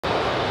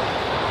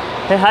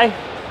Hey, hi.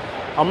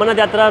 Amarnath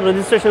Yatra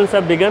registrations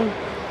have begun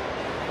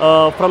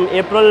from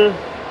April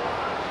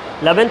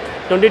 11th,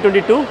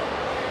 2022.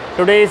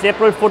 Today is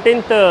April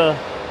 14th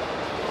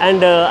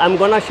and I'm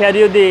gonna share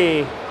you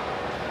the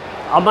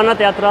Amarnath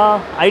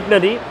Yatra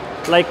itinerary,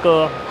 like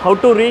how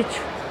to reach,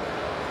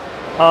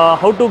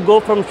 how to go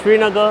from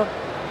Srinagar,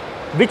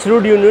 which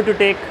route you need to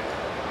take,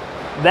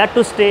 where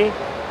to stay,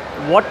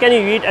 what can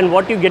you eat and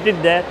what you get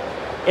it there,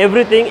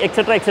 everything,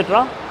 etc,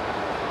 etc.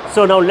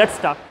 So now let's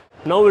start.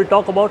 Now we'll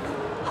talk about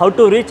how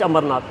to reach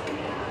Amarnath.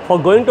 For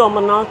going to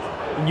Amarnath,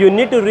 you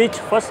need to reach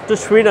first to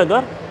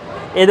Srinagar,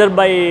 either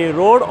by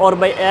road or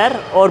by air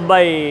or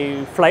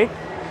by flight.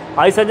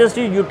 I suggest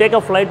you take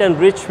a flight and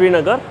reach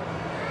Srinagar.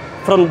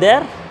 From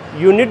there,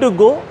 you need to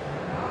go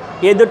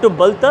either to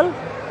Baltal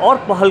or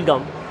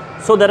Pahalgam.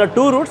 So there are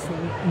two routes.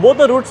 Both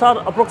the routes are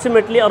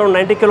approximately around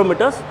 90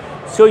 kilometers.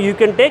 So you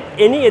can take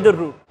any other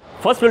route.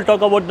 First, we'll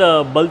talk about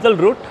the Baltal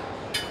route.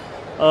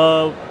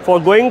 For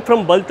going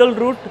from Baltal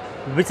route,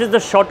 which is the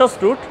shortest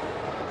route,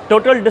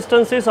 total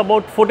distance is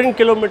about 14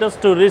 kilometers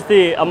to reach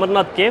the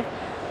Amarnath cave.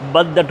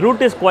 But that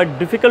route is quite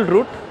difficult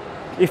route.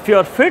 If you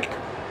are fit,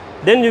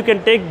 then you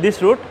can take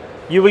this route.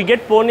 You will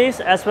get ponies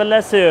as well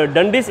as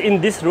dundies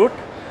in this route.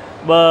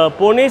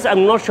 Ponies,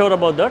 I'm not sure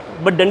about that,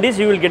 but dundies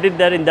you will get it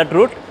there in that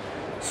route.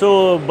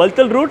 So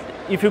Baltal route,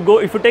 if you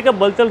take a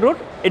Baltal route,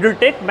 it will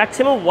take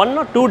maximum 1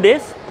 or 2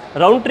 days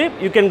round trip.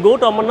 You can go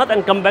to Amarnath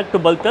and come back to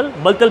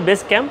Baltal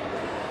base camp.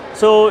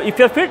 So if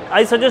you are fit,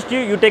 I suggest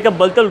you take a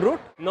Baltal route.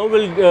 Now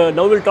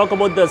we'll talk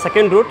about the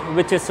second route,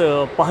 which is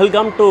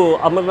Pahalgam to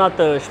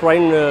Amarnath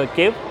Shrine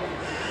Cave.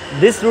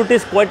 This route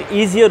is quite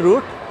easier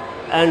route,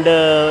 and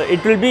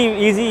it will be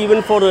easy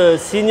even for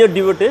senior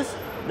devotees,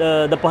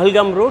 the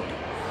Pahalgam route.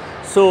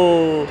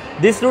 So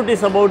this route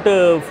is about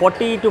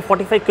 40 to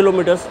 45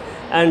 kilometers,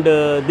 and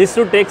this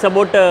route takes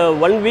about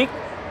 1 week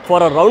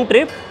for a round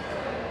trip,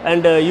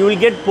 and you will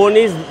get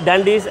ponies,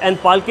 dandies and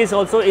palkis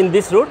also in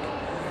this route.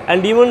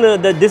 And even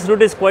this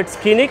route is quite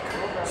scenic.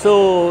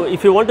 So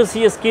if you want to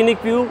see a scenic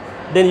view,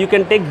 then you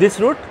can take this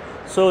route.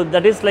 So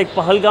that is like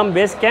Pahalgam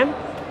base camp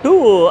to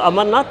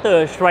Amarnath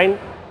Shrine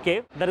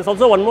Cave. There is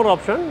also one more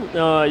option.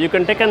 You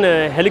can take an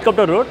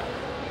helicopter route.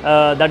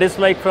 That is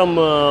like from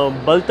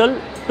Baltal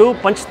to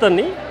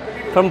Panjtarni.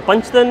 From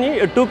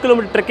Panjtarni, a 2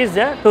 kilometer trek is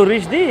there to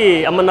reach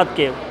the Amarnath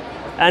cave.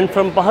 And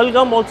from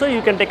Pahalgam also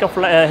you can take a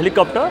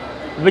helicopter,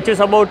 which is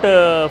about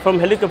from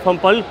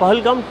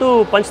Pahalgam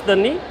to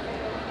Panjtarni.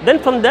 Then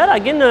from there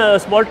again a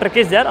small trek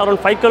is there around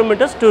 5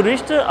 kilometers to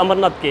reach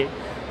Amarnath cave.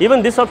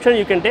 Even this option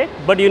you can take,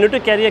 but you need to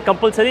carry a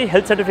compulsory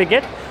health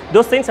certificate.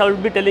 Those things I will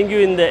be telling you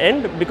in the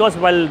end, because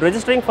while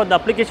registering for the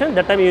application,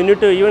 that time you need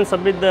to even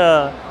submit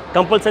the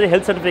compulsory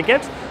health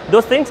certificates.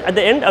 Those things at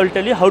the end I will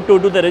tell you how to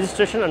do the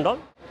registration and all.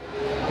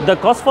 The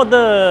cost for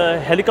the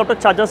helicopter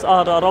charges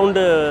are around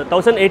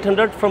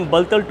 1,800 from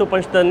Baltal to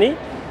Panjtarni,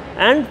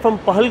 and from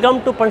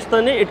Pahalgam to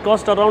Panjtarni it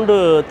costs around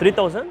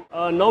 3,000.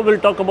 Now we'll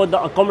talk about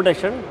the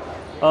accommodation.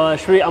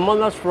 Sri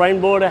Amarnath Shrine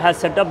Board has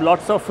set up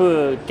lots of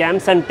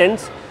camps and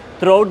tents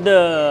throughout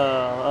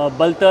the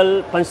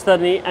Baltal,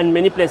 Panjtarni and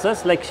many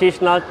places like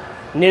Shishnath,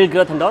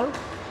 Neelgrath and all.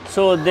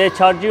 So they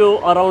charge you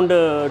around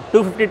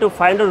 250 to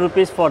 500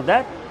 rupees for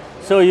that.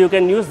 So you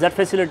can use that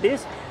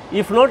facilities.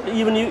 If not,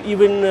 even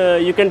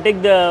you can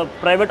take the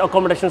private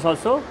accommodations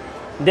also.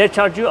 They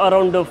charge you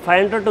around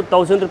 500 to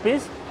 1,000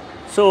 rupees.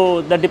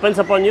 So that depends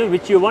upon you,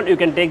 which you want, you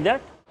can take that.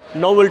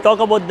 Now we'll talk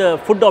about the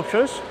food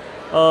options.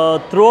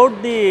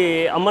 Throughout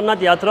the Amarnath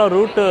Yatra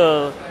route,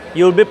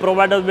 you will be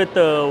provided with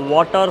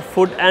water,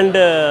 food and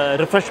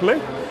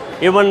refreshment.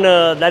 Even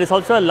there is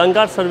also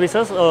langar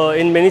services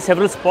in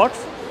several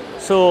spots.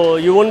 So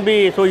you won't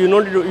be, so you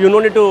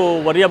don't need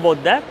to worry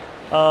about that.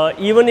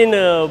 Even in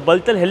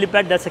Baltal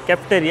helipad, there's a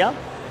cafeteria.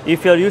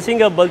 If you are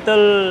using a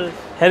Baltal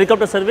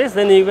helicopter service,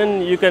 then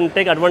even you can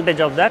take advantage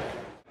of that.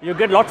 You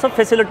get lots of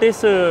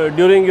facilities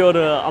during your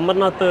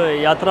Amarnath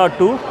Yatra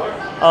tour,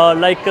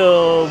 like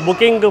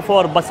booking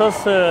for buses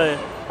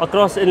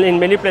across in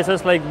many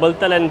places like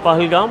Baltal and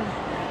Pahalgam,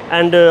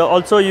 and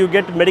also you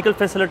get medical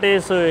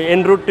facilities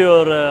en route to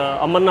your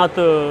Amarnath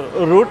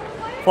route.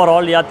 For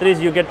all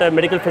yatris, you get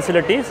medical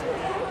facilities.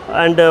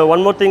 And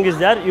one more thing is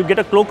there, you get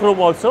a cloakroom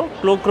also.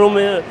 Cloakroom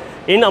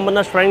in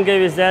Amarnath Shrine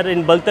Cave is there,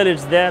 in Baltal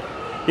it's there.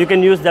 You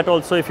can use that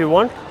also if you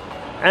want.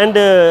 And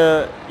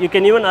you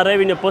can even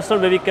arrive in a personal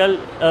vehicle.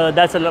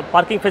 That's a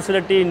parking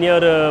facility near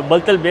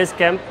Baltal base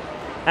camp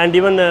and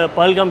even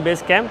Pahalgam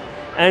base camp.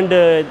 And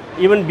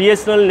even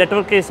BSNL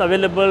network is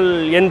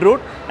available en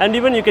route. And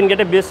even you can get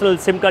a BSNL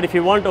SIM card if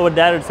you want over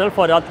there itself.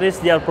 For yatris,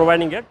 they are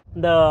providing it.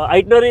 The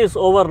itinerary is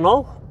over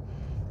now.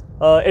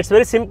 It's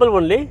very simple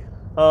only.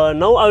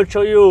 Now I will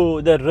show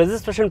you the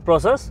registration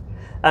process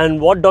and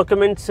what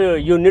documents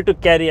you need to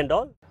carry and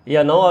all.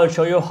 Yeah, now I will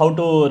show you how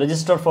to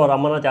register for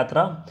Amarnath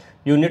Yatra.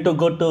 You need to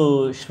go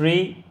to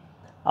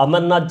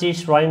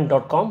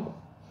sriamarnathjshrine.com.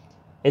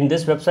 In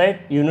this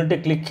website, you need to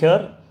click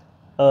here,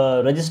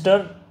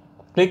 register.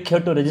 Click here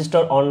to register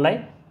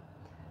online.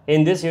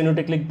 In this, you need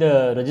to click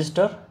the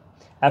register.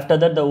 After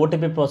that, the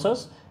OTP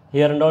process.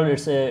 here and all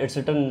it's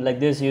written like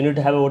this. You need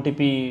to have a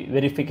OTP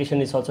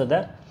verification is also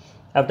there.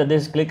 After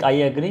this, click I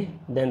agree,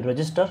 then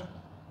register.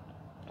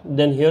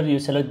 Then here you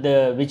select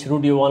the which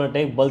route you want to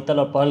take, Baltal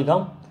or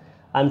Pahalgam.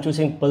 I'm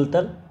choosing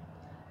Baltal.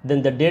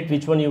 Then the date,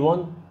 which one you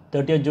want.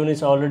 30th June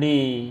is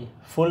already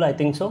full, I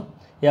think so.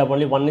 Yeah,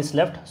 only one is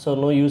left, so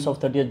no use of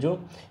 30th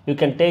June. You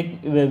can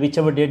take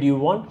whichever date you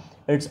want.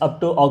 It's up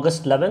to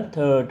August 11th,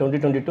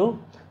 2022.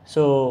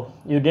 So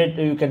you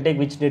can take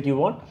which date you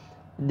want.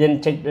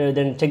 Then check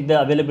the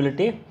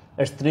availability.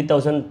 It's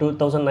 3,000,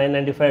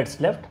 2,995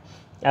 it's left.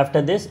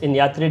 After this, in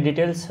Yatri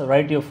details,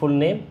 write your full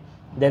name,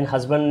 then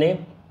husband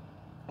name,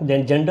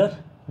 then gender,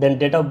 then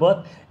date of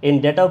birth.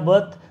 In date of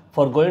birth,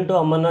 for going to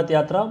Amarnath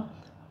Yatra,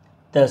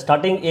 the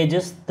starting age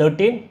is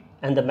 13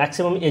 and the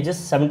maximum age is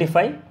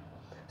 75.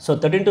 So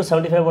 13 to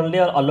 75 only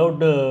are allowed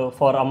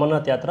for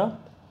Amarnath Yatra,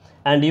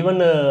 and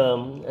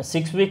even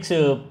 6 weeks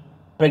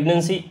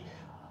pregnancy.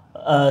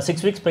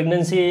 6 weeks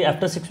pregnancy,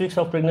 after 6 weeks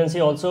of pregnancy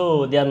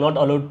also they are not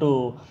allowed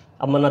to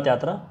Amarnath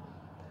Yatra.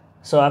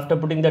 So after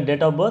putting the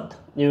date of birth,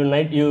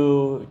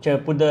 you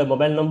put the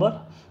mobile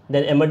number,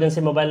 then emergency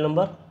mobile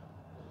number,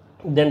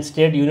 then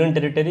state, union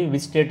territory,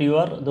 which state you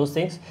are, those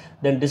things,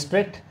 then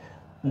district,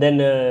 then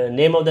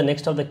name of the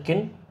next of the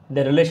kin,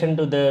 the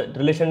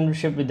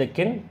relationship with the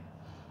kin,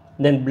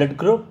 then blood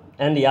group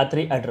and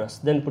Yatri address,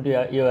 then put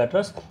your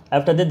address.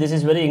 After that, this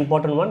is very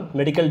important one,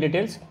 medical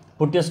details,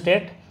 put your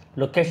state,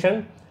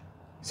 location,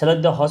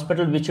 select the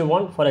hospital which you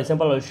want. For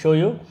example, I will show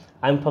you,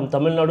 I am from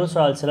Tamil Nadu,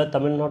 so I will select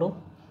Tamil Nadu.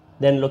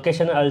 Then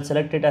location, I will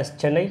select it as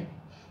Chennai.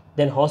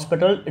 Then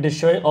hospital, it is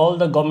showing all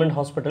the government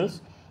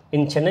hospitals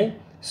in Chennai.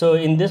 So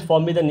in this, for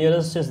me the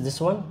nearest is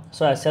this one,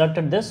 so I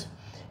selected this.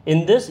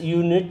 In this,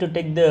 you need to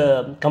take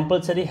the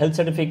compulsory health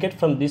certificate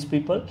from these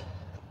people.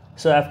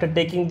 So after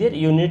taking there,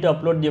 you need to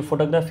upload your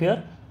photograph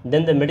here,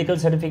 then the medical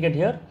certificate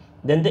here,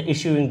 then the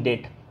issuing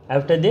date.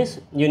 After this,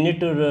 you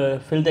need to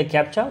fill the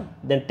CAPTCHA,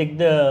 then tick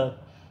the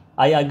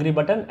I agree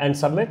button and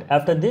submit.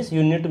 After this,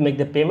 you need to make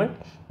the payment.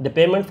 The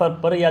payment for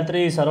per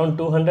yatri is around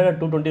 200 or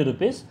 220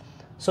 rupees.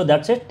 So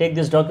that's it. Take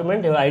this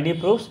document, your ID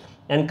proofs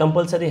and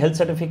compulsory health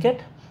certificate.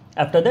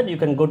 After that, you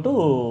can go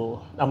to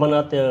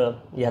Amarnath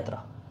Yatra.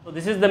 So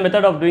this is the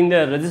method of doing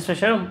the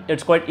registration.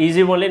 It's quite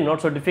easy only,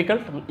 not so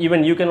difficult.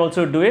 Even you can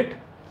also do it.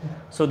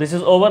 So this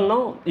is over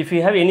now. If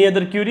you have any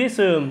other queries,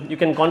 you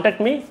can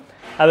contact me.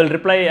 I will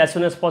reply as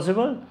soon as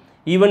possible.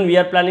 Even we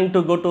are planning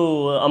to go to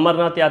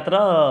Amarnath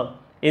Yatra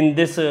in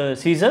this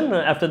season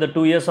after the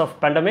 2 years of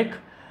pandemic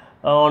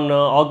on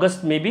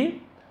August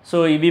maybe.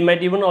 So we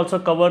might even also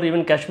cover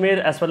even Kashmir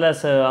as well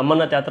as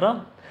Amarnath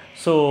Yatra.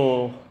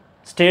 So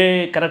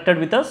stay connected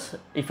with us.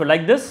 If you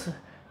like this,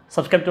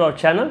 subscribe to our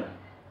channel.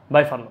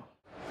 Bye for now.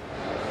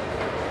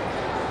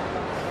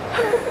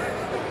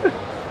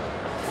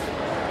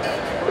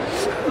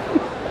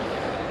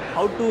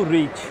 How to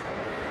reach?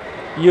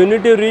 You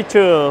need to reach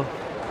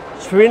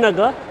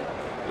Srinagar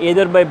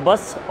either by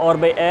bus or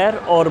by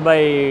air or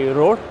by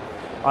road.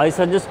 I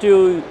suggest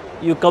you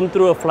come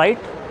through a flight.